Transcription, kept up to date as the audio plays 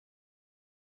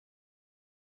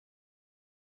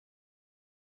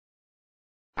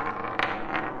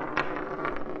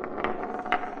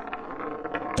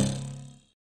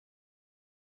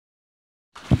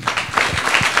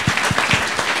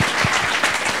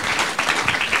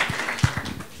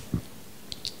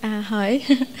Hi,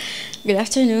 good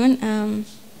afternoon.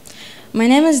 My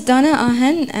name is Donna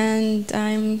Ahan, and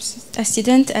I'm a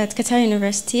student at Qatar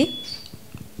University.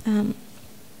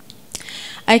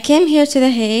 I came here to The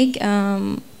Hague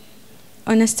on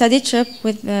a study trip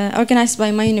organized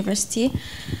by my university.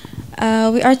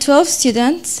 We are 12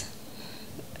 students.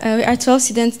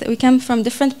 We come from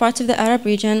different parts of the Arab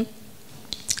region,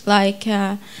 like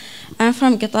I'm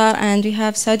from Qatar, and we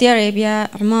have Saudi Arabia,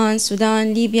 Oman,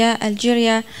 Sudan, Libya,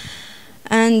 Algeria,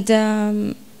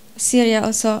 and Syria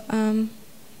also.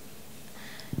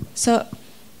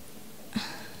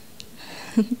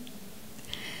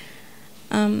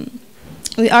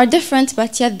 We are different,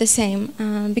 but yet the same,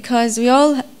 because we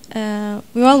all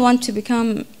want to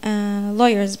become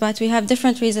lawyers, but we have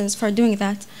different reasons for doing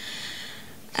that.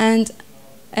 And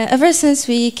ever since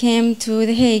we came to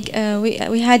The Hague,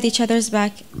 we had each other's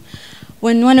back.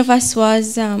 When one of us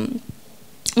was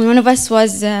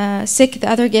sick, the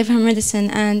other gave her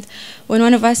medicine, and when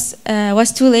one of us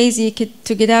was too lazy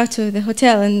to get out to the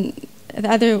hotel, and the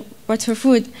other brought her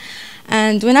food.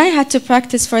 And when I had to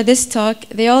practice for this talk,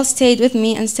 they all stayed with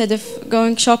me instead of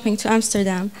going shopping to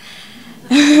Amsterdam.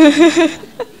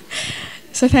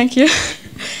 So thank you.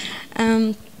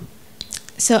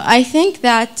 So I think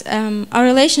that our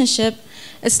relationship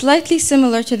is slightly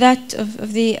similar to that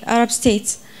of the Arab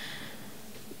states,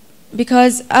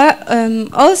 because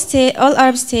all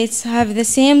Arab states have the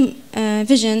same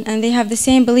vision and they have the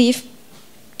same belief,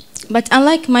 but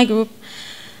unlike my group,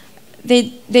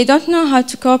 they don't know how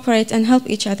to cooperate and help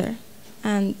each other.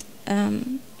 And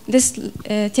this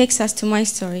takes us to my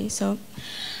story. So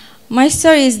my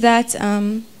story is that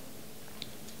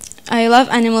I love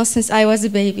animals since I was a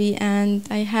baby, and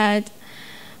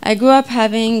I grew up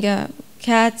having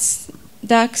cats,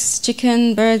 ducks,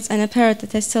 chicken, birds, and a parrot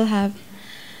that I still have.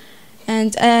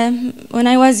 And when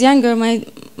I was younger,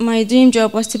 my dream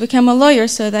job was to become a lawyer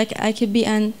so that I could be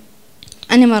an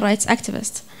animal rights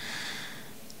activist.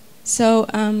 So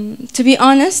to be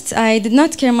honest, I did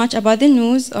not care much about the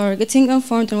news or getting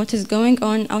informed on what is going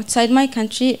on outside my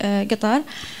country, Qatar.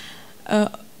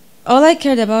 All I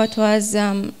cared about was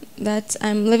that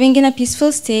I'm living in a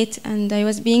peaceful state, and I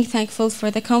was being thankful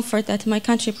for the comfort that my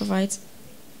country provides.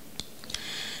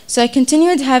 So I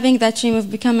continued having that dream of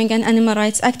becoming an animal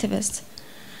rights activist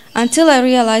until I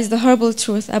realized the horrible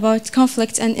truth about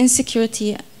conflict and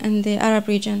insecurity in the Arab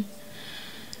region.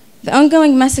 The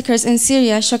ongoing massacres in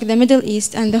Syria shook the Middle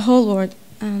East and the whole world.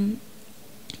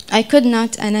 I could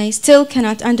not, and I still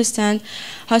cannot understand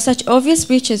how such obvious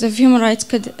breaches of human rights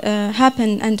could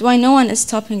happen and why no one is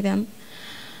stopping them.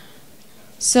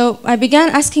 So I began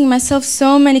asking myself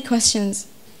so many questions.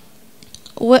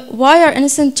 Why are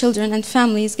innocent children and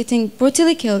families getting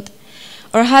brutally killed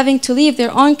or having to leave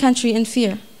their own country in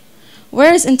fear?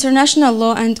 Where is international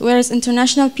law and where is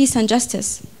international peace and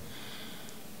justice?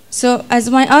 So as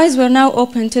my eyes were now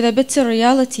open to the bitter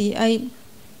reality, I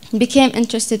became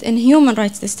interested in human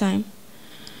rights this time.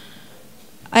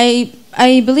 I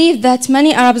believe that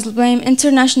many Arabs blame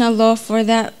international law for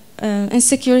the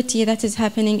insecurity that is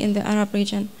happening in the Arab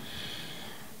region.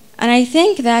 And I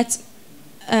think that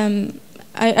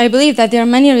I believe that there are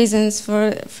many reasons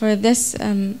for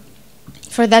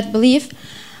that belief,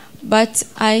 but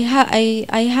I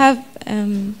have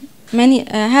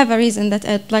a reason that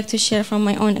I'd like to share from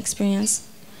my own experience.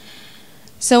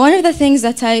 So one of the things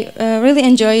that I really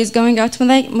enjoy is going out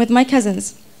with my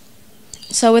cousins.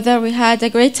 So whether we had a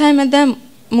great time at the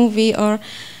movie or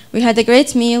we had a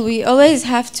great meal, we always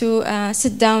have to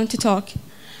sit down to talk.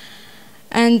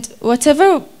 And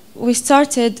whatever we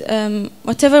started,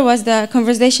 whatever was the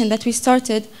conversation that we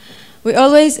started, we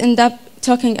always end up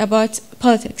talking about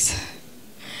politics.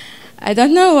 I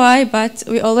don't know why, but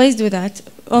we always do that,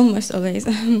 almost always.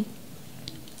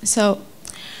 So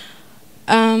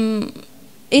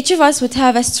each of us would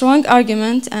have a strong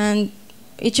argument, and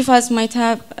each of us might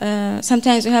have,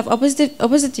 sometimes we have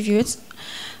opposite views,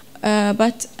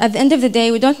 but at the end of the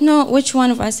day, we don't know which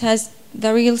one of us has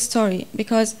the real story,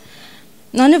 because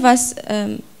none of us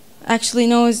actually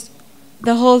knows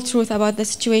the whole truth about the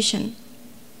situation.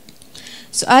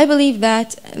 So I believe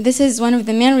that this is one of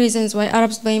the main reasons why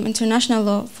Arabs blame international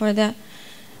law for the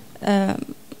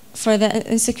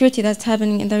insecurity that's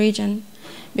happening in the region,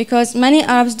 because many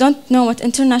Arabs don't know what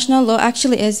international law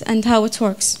actually is and how it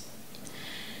works.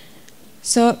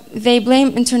 So they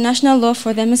blame international law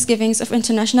for the misgivings of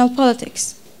international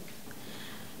politics.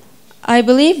 I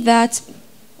believe that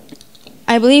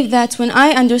when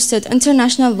I understood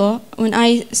international law, when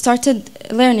I started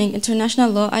learning international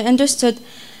law, I understood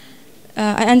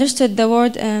the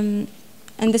word and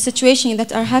the situation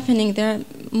that are happening there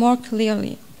more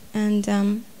clearly.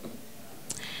 And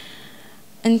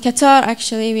in Qatar,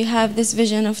 actually, we have this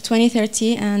vision of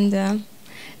 2030, and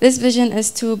this vision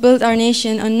is to build our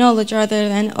nation on knowledge rather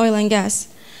than oil and gas.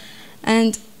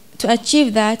 And to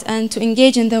achieve that and to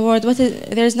engage in the world,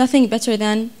 there's nothing better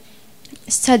than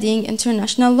studying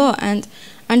international law and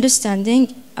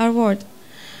understanding our world.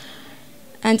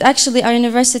 And actually, our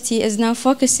university is now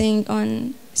focusing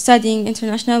on studying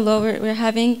international law. We're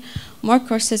having more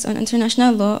courses on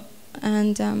international law,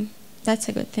 and that's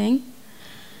a good thing.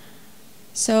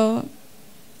 So,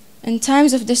 in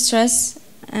times of distress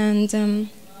and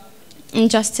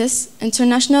injustice,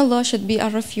 international law should be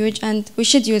our refuge, and we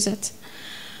should use it.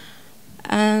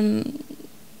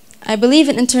 I believe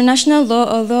in international law,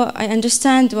 although I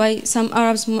understand why some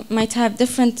Arabs might have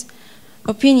different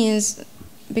opinions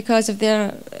because of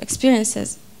their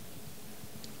experiences.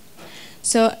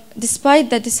 So, despite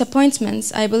the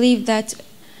disappointments, I believe that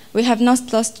we have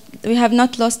not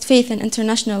lost faith in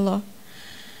international law,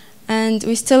 and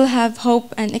we still have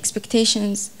hope and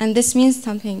expectations. And this means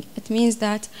something. It means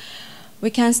that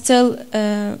we can still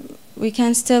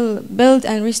build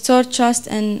and restore trust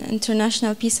in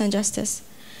international peace and justice.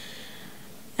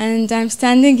 And I'm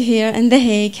standing here in The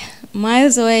Hague,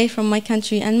 miles away from my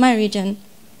country and my region,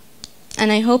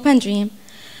 and I hope and dream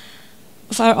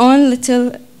of our own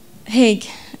little Hague,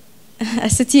 a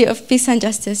city of peace and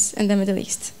justice in the Middle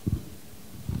East.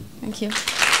 Thank you.